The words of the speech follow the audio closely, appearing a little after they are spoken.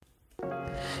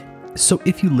So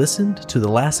if you listened to the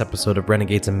last episode of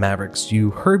Renegades and Mavericks, you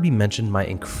heard me mention my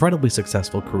incredibly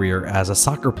successful career as a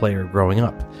soccer player growing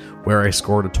up, where I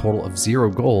scored a total of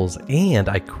 0 goals and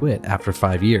I quit after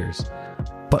 5 years.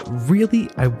 But really,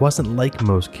 I wasn't like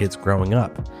most kids growing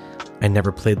up. I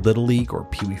never played Little League or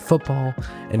Pee Wee football,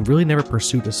 and really never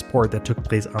pursued a sport that took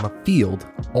place on a field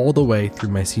all the way through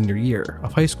my senior year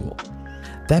of high school.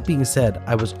 That being said,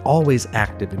 I was always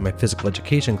active in my physical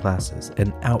education classes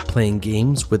and out playing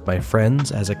games with my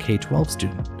friends as a K-12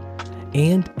 student.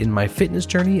 And in my fitness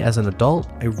journey as an adult,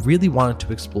 I really wanted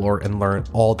to explore and learn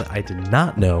all that I did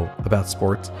not know about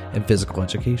sports and physical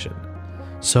education.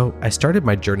 So I started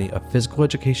my journey of physical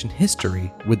education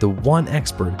history with the one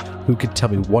expert who could tell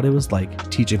me what it was like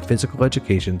teaching physical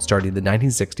education starting in the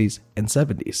 1960s and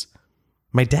 70s.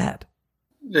 My dad.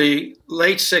 The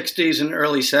late 60s and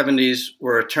early 70s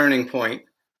were a turning point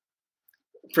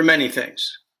for many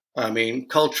things. I mean,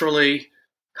 culturally,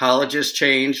 colleges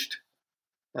changed,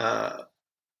 co-ed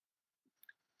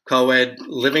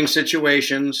living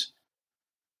situations.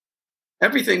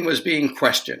 Everything was being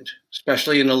questioned,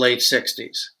 especially in the late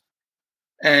 60s.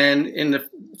 And in the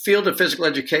field of physical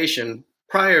education,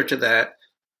 prior to that,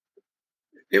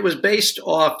 it was based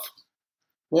off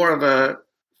more of a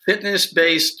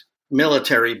fitness-based,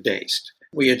 military-based.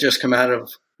 We had just come out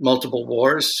of multiple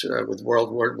wars with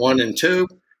World War I and II.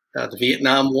 The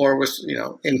Vietnam War was,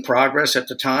 in progress at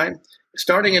the time.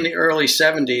 Starting in the early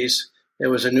 70s, there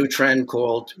was a new trend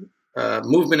called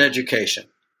movement education.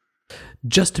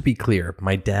 Just to be clear,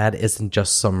 my dad isn't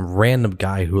just some random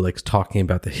guy who likes talking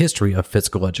about the history of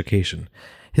physical education.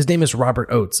 His name is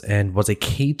Robert Oates and was a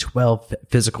K-12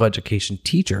 physical education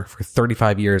teacher for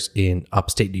 35 years in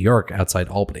upstate New York outside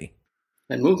Albany.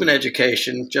 And movement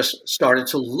education just started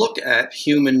to look at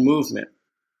human movement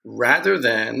rather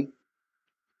than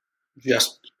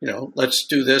just, let's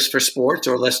do this for sports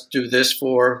or let's do this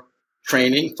for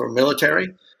training for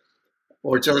military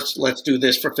or just let's do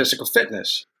this for physical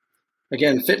fitness.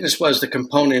 Again, fitness was the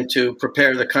component to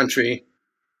prepare the country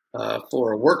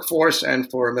for a workforce and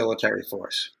for a military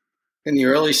force. In the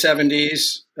early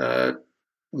 70s,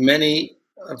 many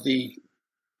of the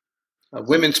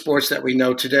women's sports that we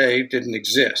know today didn't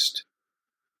exist.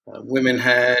 Women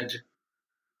had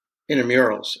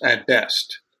intramurals at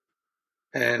best.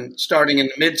 And starting in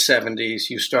the mid-70s,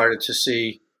 you started to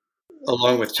see,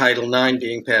 along with Title IX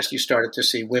being passed, you started to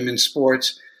see women's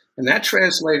sports. And that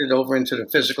translated over into the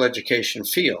physical education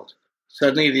field.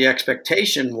 Suddenly the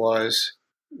expectation was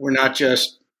we're not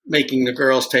just making the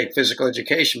girls take physical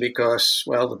education because,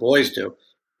 the boys do,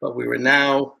 but we were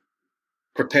now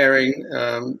preparing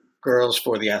girls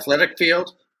for the athletic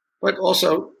field, but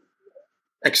also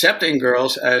accepting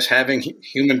girls as having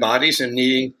human bodies and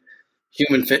needing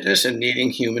human fitness and needing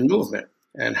human movement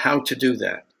and how to do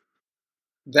that.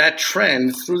 That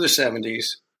trend through the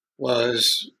 70s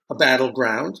was a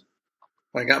battleground.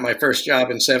 When I got my first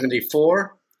job in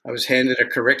 74, I was handed a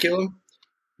curriculum,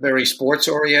 very sports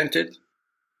oriented.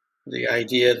 The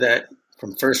idea that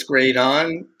from first grade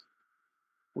on,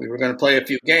 we were going to play a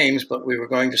few games, but we were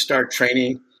going to start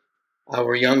training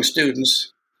our young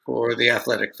students for the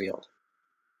athletic field.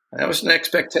 And that was an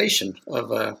expectation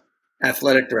of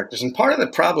athletic directors. And part of the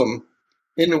problem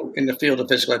in the field of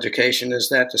physical education is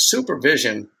that the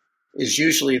supervision is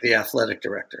usually the athletic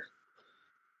director.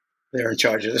 They're in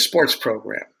charge of the sports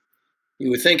program. You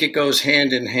would think it goes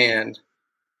hand in hand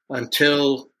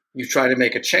until you try to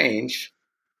make a change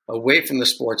away from the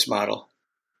sports model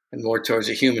and more towards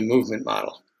a human movement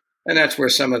model. And that's where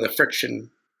some of the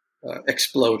friction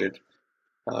exploded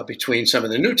between some of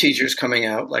the new teachers coming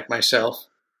out, like myself.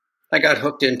 I got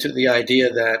hooked into the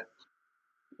idea that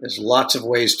there's lots of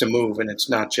ways to move, and it's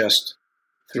not just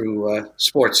through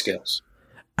sports skills.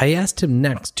 I asked him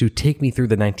next to take me through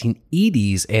the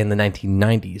 1980s and the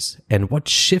 1990s and what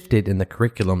shifted in the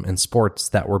curriculum and sports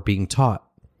that were being taught.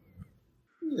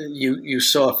 You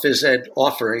saw phys ed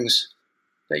offerings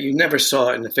that you never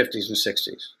saw in the 50s and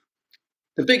 60s.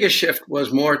 The biggest shift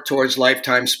was more towards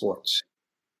lifetime sports.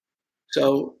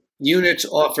 So units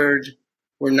offered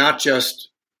were not just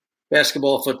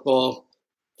basketball, football,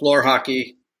 floor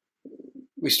hockey.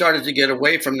 We started to get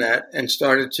away from that and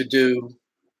started to do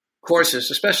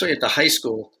courses, especially at the high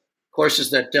school,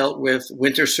 courses that dealt with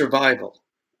winter survival.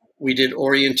 We did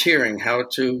orienteering, how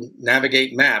to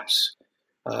navigate maps.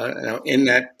 In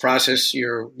that process,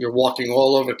 you're walking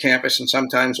all over campus and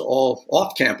sometimes all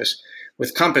off campus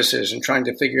with compasses and trying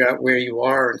to figure out where you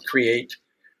are and create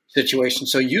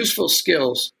situations. So useful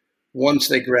skills once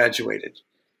they graduated.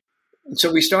 And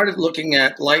so we started looking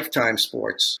at lifetime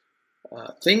sports,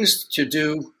 things to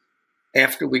do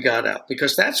after we got out,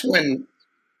 because that's when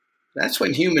That's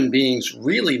when human beings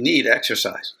really need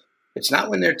exercise. It's not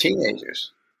when they're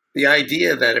teenagers. The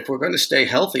idea that if we're going to stay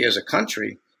healthy as a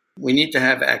country, we need to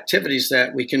have activities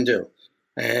that we can do.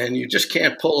 And you just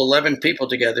can't pull 11 people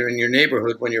together in your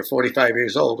neighborhood when you're 45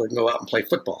 years old and go out and play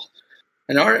football.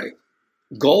 And our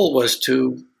goal was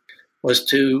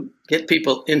to get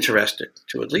people interested,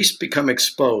 to at least become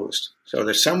exposed, so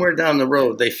that somewhere down the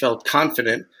road they felt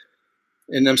confident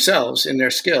in themselves, in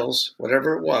their skills,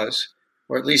 whatever it was,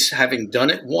 or at least having done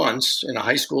it once in a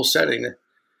high school setting.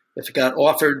 If it got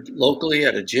offered locally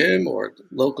at a gym or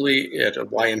locally at a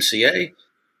YMCA,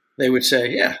 they would say,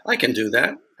 yeah, I can do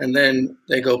that. And then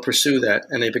they go pursue that,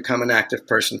 and they become an active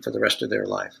person for the rest of their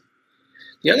life.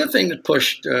 The other thing that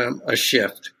pushed a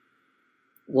shift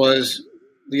was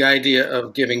the idea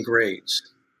of giving grades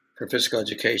for physical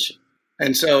education.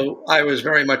 And so I was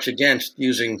very much against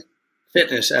using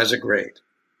fitness as a grade.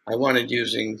 I wanted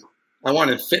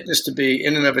fitness to be,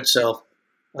 in and of itself,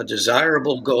 a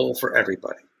desirable goal for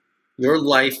everybody. Your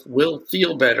life will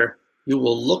feel better, you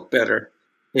will look better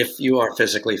if you are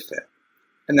physically fit.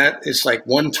 And that is like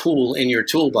one tool in your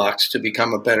toolbox to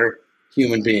become a better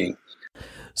human being.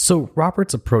 So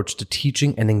Robert's approach to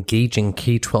teaching and engaging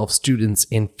K-12 students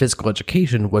in physical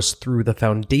education was through the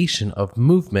foundation of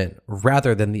movement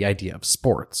rather than the idea of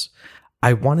sports.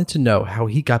 I wanted to know how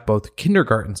he got both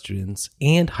kindergarten students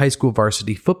and high school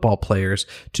varsity football players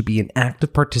to be an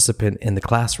active participant in the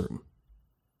classroom.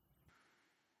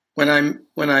 When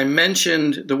I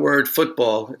mentioned the word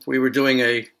football, if we were doing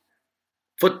a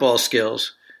football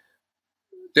skills,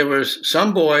 there was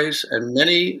some boys and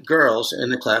many girls in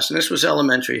the class, and this was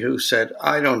elementary, who said,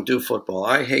 I don't do football.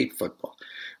 I hate football.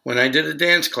 When I did a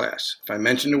dance class, if I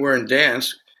mentioned the word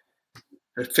dance,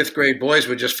 the fifth grade boys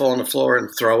would just fall on the floor and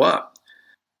throw up.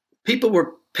 People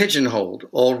were pigeonholed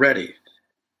already.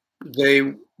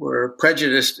 They were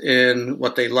prejudiced in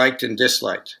what they liked and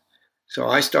disliked. So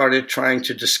I started trying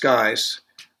to disguise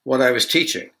what I was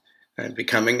teaching and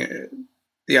becoming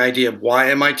the idea of, why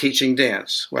am I teaching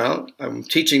dance? Well, I'm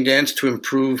teaching dance to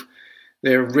improve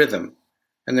their rhythm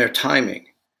and their timing.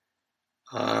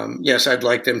 Yes, I'd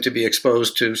like them to be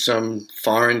exposed to some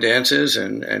foreign dances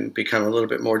and become a little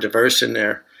bit more diverse in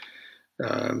their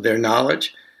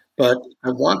knowledge. But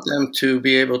I want them to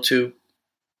be able to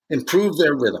improve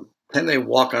their rhythm. Can they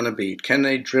walk on a beat? Can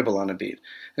they dribble on a beat?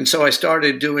 And so I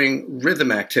started doing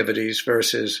rhythm activities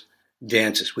versus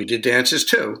dances. We did dances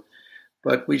too,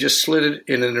 but we just slid it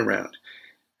in and around.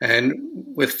 And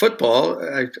with football,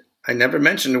 I never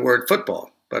mentioned the word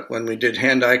football, but when we did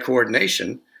hand-eye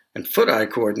coordination and foot-eye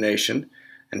coordination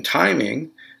and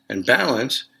timing and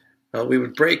balance, we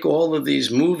would break all of these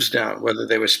moves down, whether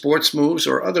they were sports moves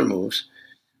or other moves.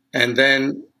 And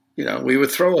then, we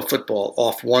would throw a football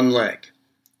off one leg,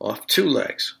 off two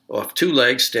legs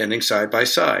standing side by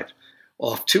side,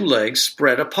 off two legs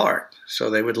spread apart. So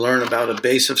they would learn about a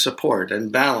base of support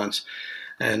and balance.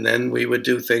 And then we would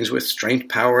do things with strength,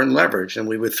 power, and leverage. And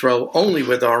we would throw only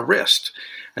with our wrist.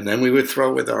 And then we would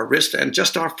throw with our wrist and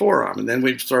just our forearm. And then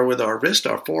we'd throw with our wrist,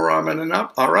 our forearm, and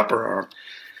our upper arm.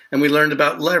 And we learned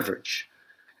about leverage.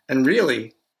 And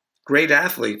really, great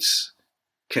athletes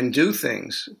can do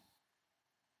things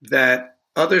that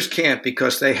others can't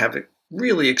because they have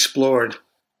really explored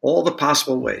all the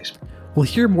possible ways. We'll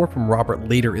hear more from Robert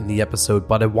later in the episode,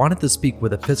 but I wanted to speak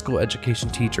with a physical education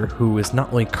teacher who is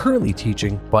not only currently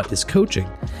teaching, but is coaching.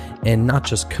 And not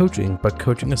just coaching, but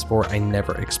coaching a sport I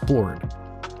never explored: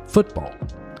 football.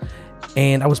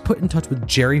 And I was put in touch with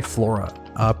Jerry Flora,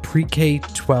 a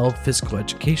pre-K-12 physical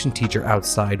education teacher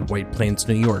outside White Plains,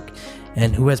 New York,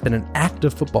 and who has been an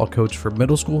active football coach for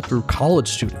middle school through college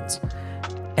students.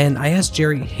 And I asked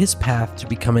Jerry his path to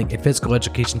becoming a physical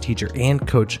education teacher and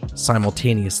coach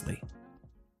simultaneously.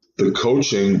 The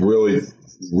coaching really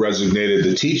resonated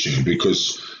the teaching,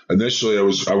 because initially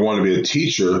I wanted to be a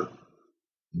teacher.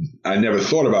 I never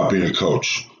thought about being a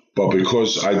coach. But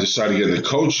because I decided to get into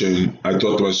coaching, I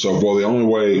thought to myself, well, the only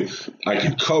way I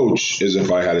could coach is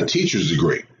if I had a teacher's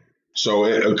degree. So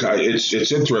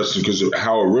it's interesting, because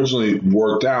how it originally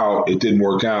worked out, it didn't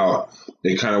work out.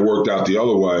 It kind of worked out the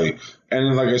other way.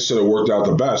 And like I said, it worked out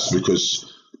the best,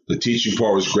 because the teaching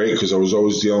part was great, because I was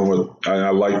always I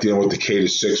like dealing with the K to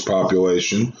 6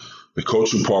 population. The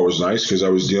coaching part was nice because I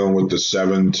was dealing with the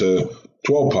 7 to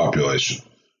 12 population.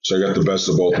 So I got the best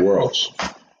of both worlds.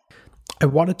 I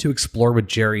wanted to explore with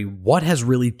Jerry what has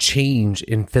really changed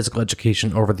in physical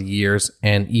education over the years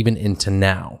and even into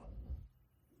now.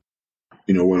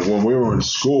 When we were in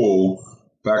school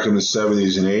back in the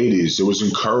 70s and 80s, it was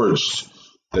encouraged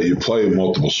that you play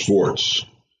multiple sports.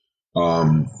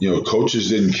 Coaches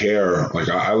didn't care. Like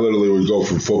I literally would go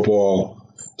from football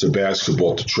to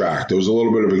basketball to track. There was a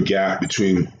little bit of a gap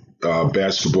between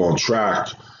basketball and track,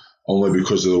 only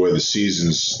because of the way the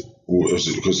seasons,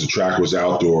 because the track was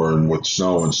outdoor and with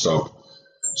snow and stuff.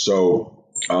 So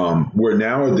where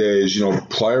nowadays,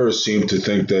 players seem to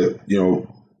think that,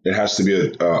 it has to be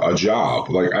a job.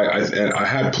 Like I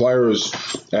had players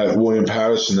at William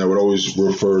Patterson that would always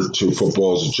refer to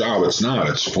football as a job. It's not.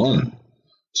 It's fun.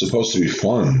 It's supposed to be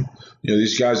fun.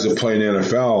 These guys that play in the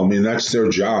NFL, I mean, that's their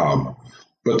job,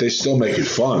 but they still make it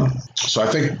fun. So I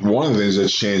think one of the things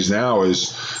that's changed now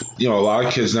is, a lot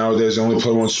of kids nowadays only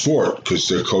play one sport because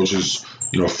their coaches,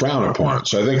 frown upon it.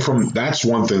 So I think that's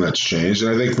one thing that's changed.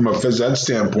 And I think from a phys ed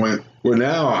standpoint, where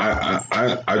now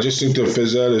I just think that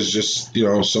phys ed is just,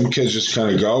 some kids just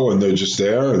kind of go and they're just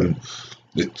there, and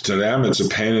to them it's a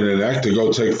pain in the neck to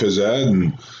go take phys ed,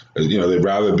 and they'd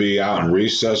rather be out in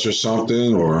recess or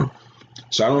something.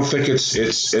 So I don't think it's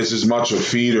as much a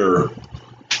feeder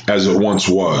as it once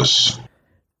was.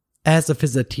 As a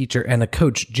phys ed teacher and a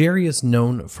coach, Jerry is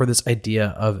known for this idea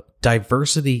of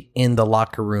diversity in the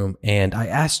locker room. And I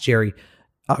asked Jerry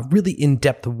really in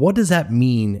depth, what does that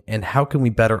mean and how can we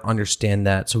better understand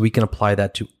that so we can apply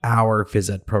that to our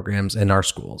phys ed programs in our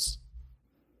schools?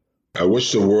 I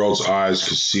wish the world's eyes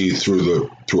could see through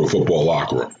a football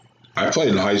locker room. I played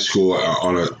in high school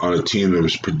on a team that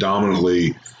was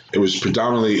predominantly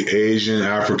Asian,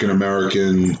 African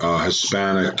American,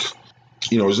 Hispanic.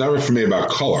 It was never for me about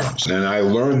color. And I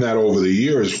learned that over the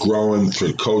years growing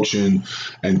through coaching,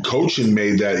 and coaching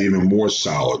made that even more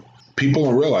solid. People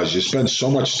don't realize you spend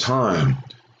so much time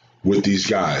with these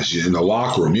guys in the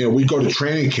locker room. We go to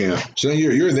training camp. So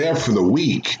you're there for the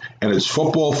week, and it's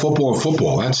football, football, and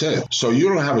football. That's it. So you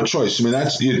don't have a choice. I mean,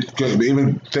 you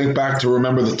even think back to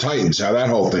Remember the Titans, how that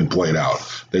whole thing played out.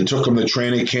 They took them to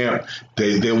training camp.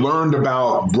 They learned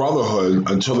about brotherhood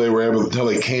until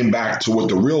they came back to what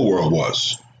the real world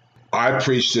was. I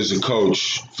preached as a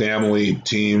coach, family,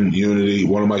 team, unity.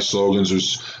 One of my slogans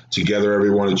was together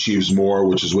everyone achieves more,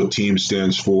 which is what team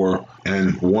stands for.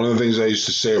 And one of the things I used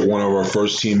to say at one of our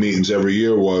first team meetings every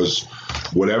year was,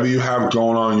 whatever you have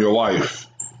going on in your life,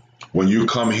 when you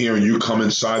come here and you come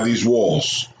inside these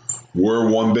walls, we're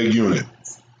one big unit.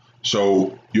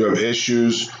 So you have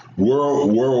issues, we're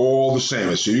all the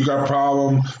same. So you got a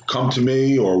problem, come to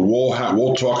me, or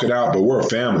we'll talk it out, but we're a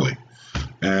family.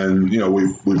 And,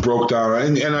 we broke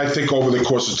down, and I think over the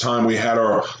course of time, we had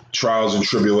our trials and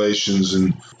tribulations.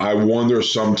 And I wonder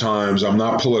sometimes, I'm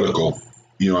not political,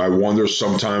 I wonder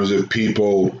sometimes if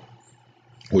people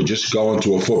would just go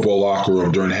into a football locker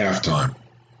room during halftime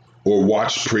or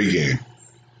watch pregame.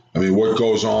 I mean, what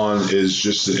goes on is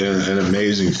just an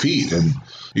amazing feat. And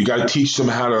you got to teach them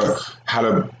how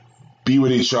to be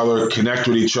with each other, connect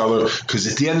with each other. Because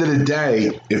at the end of the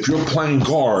day, if you're playing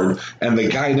guard and the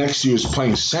guy next to you is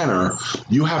playing center,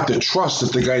 you have to trust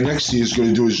that the guy next to you is going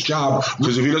to do his job.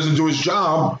 Because if he doesn't do his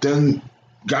job, then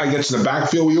guy gets in the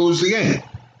backfield, we lose the game.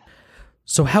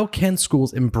 So how can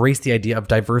schools embrace the idea of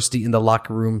diversity in the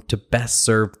locker room to best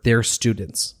serve their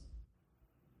students?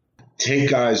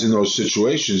 Take guys in those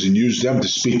situations and use them to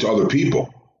speak to other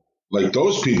people. Like,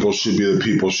 those people should be the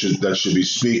people that should be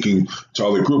speaking to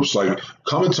other groups. Like,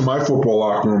 come into my football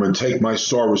locker room and take my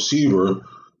star receiver,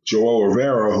 Joel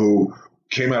Rivera, who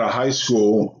came out of high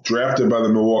school, drafted by the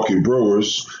Milwaukee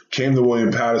Brewers, came to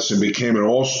William Patterson, became an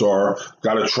all-star,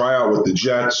 got a tryout with the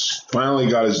Jets, finally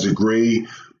got his degree,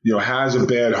 has a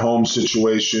bad home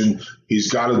situation.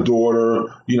 He's got a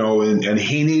daughter, and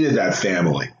he needed that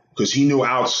family because he knew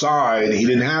outside he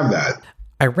didn't have that.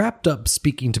 I wrapped up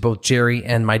speaking to both Jerry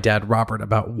and my dad, Robert,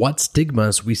 about what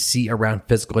stigmas we see around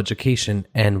physical education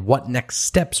and what next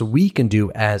steps we can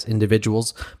do as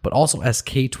individuals, but also as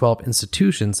K-12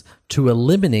 institutions to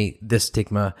eliminate this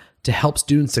stigma to help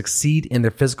students succeed in their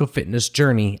physical fitness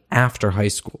journey after high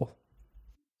school.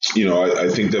 I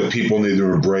think that people need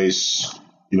to embrace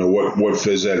what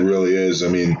phys ed really is. I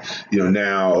mean,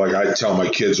 now, like I tell my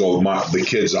kids, the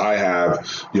kids I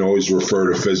have, always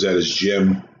refer to phys ed as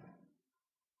gym.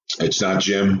 It's not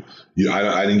gym.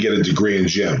 I didn't get a degree in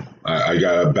gym. I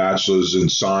got a bachelor's in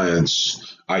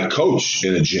science. I coach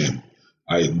in a gym.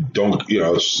 I don't,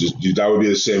 that would be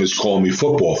the same as calling me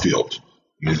football field.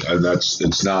 And it's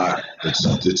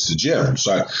the gym.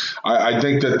 So I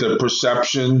think that the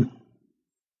perception,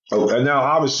 and now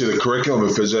obviously the curriculum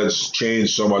of phys ed's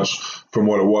changed so much from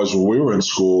what it was when we were in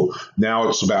school. Now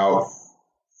it's about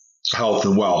health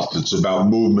and wealth. It's about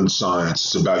movement science.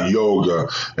 It's about yoga.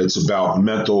 It's about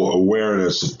mental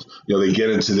awareness. They get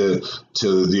into the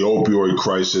opioid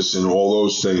crisis and all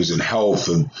those things and health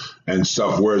and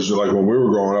stuff. Whereas like when we were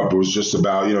growing up, it was just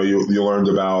about, you learned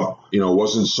about, it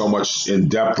wasn't so much in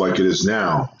depth like it is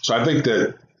now. So I think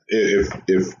that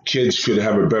if kids could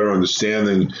have a better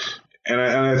understanding. And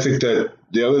I think that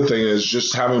the other thing is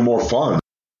just having more fun.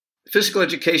 Physical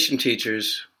education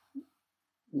teachers,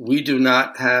 we do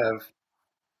not have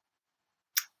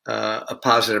a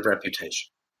positive reputation.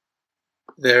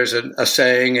 There's a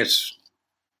saying, it's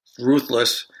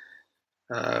ruthless.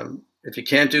 If you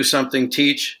can't do something,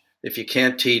 teach. If you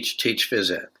can't teach, teach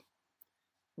phys ed.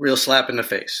 Real slap in the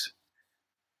face.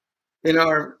 In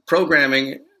our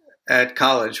programming at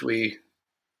college, we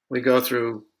go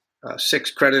through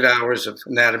 6 credit hours of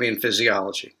anatomy and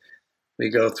physiology. We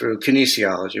go through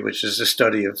kinesiology, which is the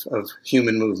study of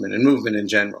human movement and movement in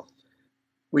general.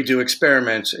 We do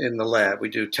experiments in the lab. We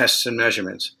do tests and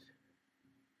measurements.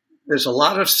 There's a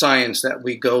lot of science that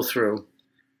we go through,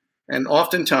 and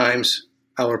oftentimes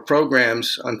our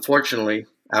programs, unfortunately,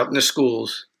 out in the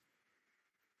schools,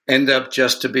 end up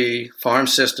just to be farm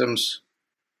systems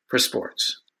for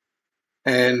sports.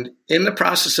 And in the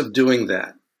process of doing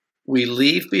that, we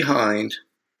leave behind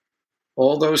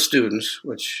all those students,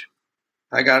 which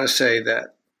I got to say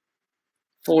that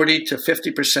 40 to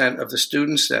 50% of the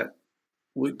students that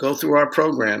would go through our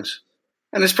programs,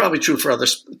 and it's probably true for other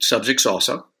subjects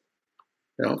also,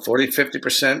 40,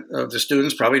 50% of the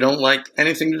students probably don't like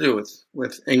anything to do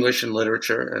with English and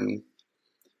literature, and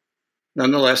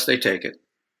nonetheless, they take it.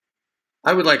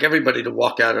 I would like everybody to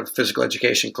walk out of physical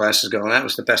education classes going, that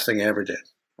was the best thing I ever did.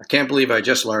 I can't believe I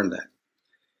just learned that.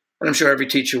 And I'm sure every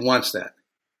teacher wants that.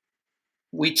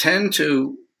 We tend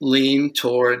to lean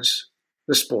towards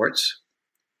the sports.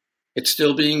 It's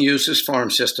still being used as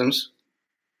farm systems,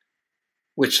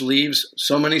 which leaves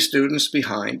so many students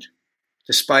behind,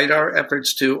 despite our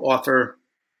efforts to offer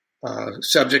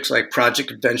subjects like Project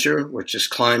Adventure, which is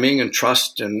climbing and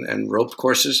trust and rope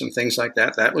courses and things like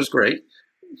that. That was great.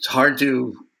 It's hard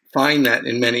to find that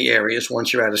in many areas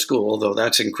once you're out of school, although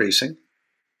that's increasing.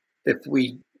 If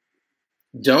we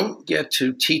don't get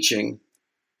to teaching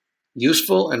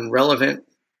useful and relevant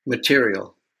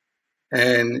material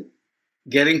and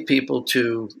getting people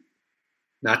to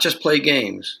not just play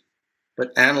games,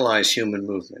 but analyze human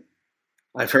movement.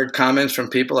 I've heard comments from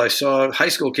people. I saw high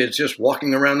school kids just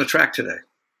walking around the track today.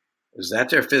 Is that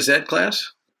their phys ed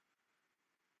class?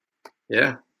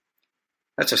 Yeah,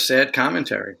 that's a sad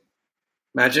commentary.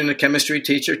 Imagine a chemistry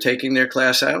teacher taking their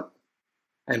class out,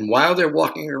 and while they're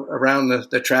walking around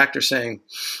the track, they're saying,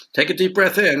 take a deep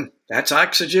breath in. That's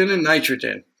oxygen and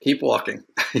nitrogen. Keep walking.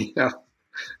 We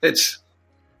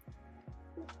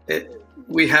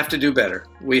have to do better.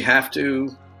 We have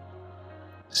to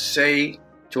say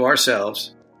to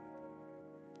ourselves,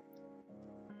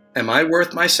 am I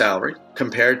worth my salary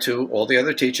compared to all the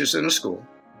other teachers in the school?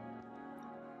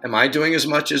 Am I doing as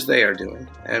much as they are doing?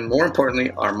 And more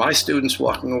importantly, are my students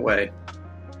walking away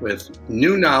with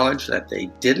new knowledge that they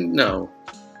didn't know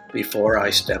before I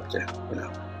stepped in?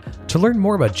 To learn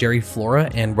more about Jerry Flora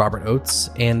and Robert Oates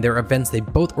and their events they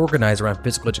both organize around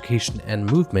physical education and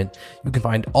movement, you can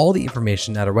find all the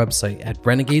information at our website at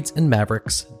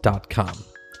renegadesandmavericks.com.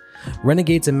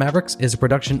 Renegades and Mavericks is a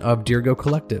production of Dirigo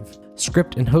Collective.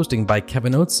 Script and hosting by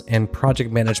Kevin Oates and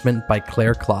project management by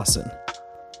Claire Clausen.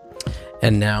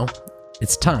 And now,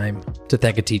 it's time to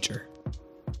thank a teacher.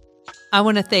 I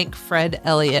want to thank Fred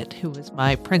Elliott, who was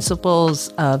my principal's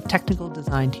technical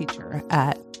design teacher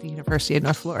at the University of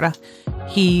North Florida.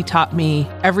 He taught me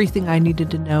everything I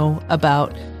needed to know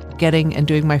about getting and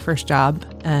doing my first job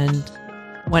and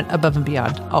went above and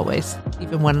beyond always,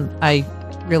 even when I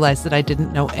realized that I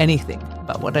didn't know anything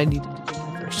about what I needed to do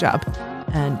in my first job.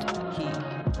 And he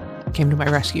came to my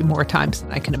rescue more times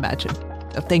than I can imagine.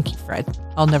 So thank you, Fred.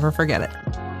 I'll never forget it.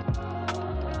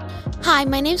 Hi,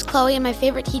 my name's Chloe, and my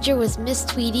favorite teacher was Miss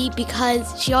Tweedy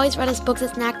because she always read us books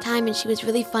at snack time and she was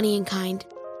really funny and kind.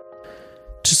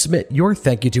 To submit your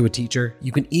thank you to a teacher,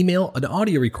 you can email an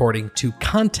audio recording to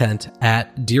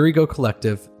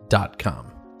content@dirigocollective.com.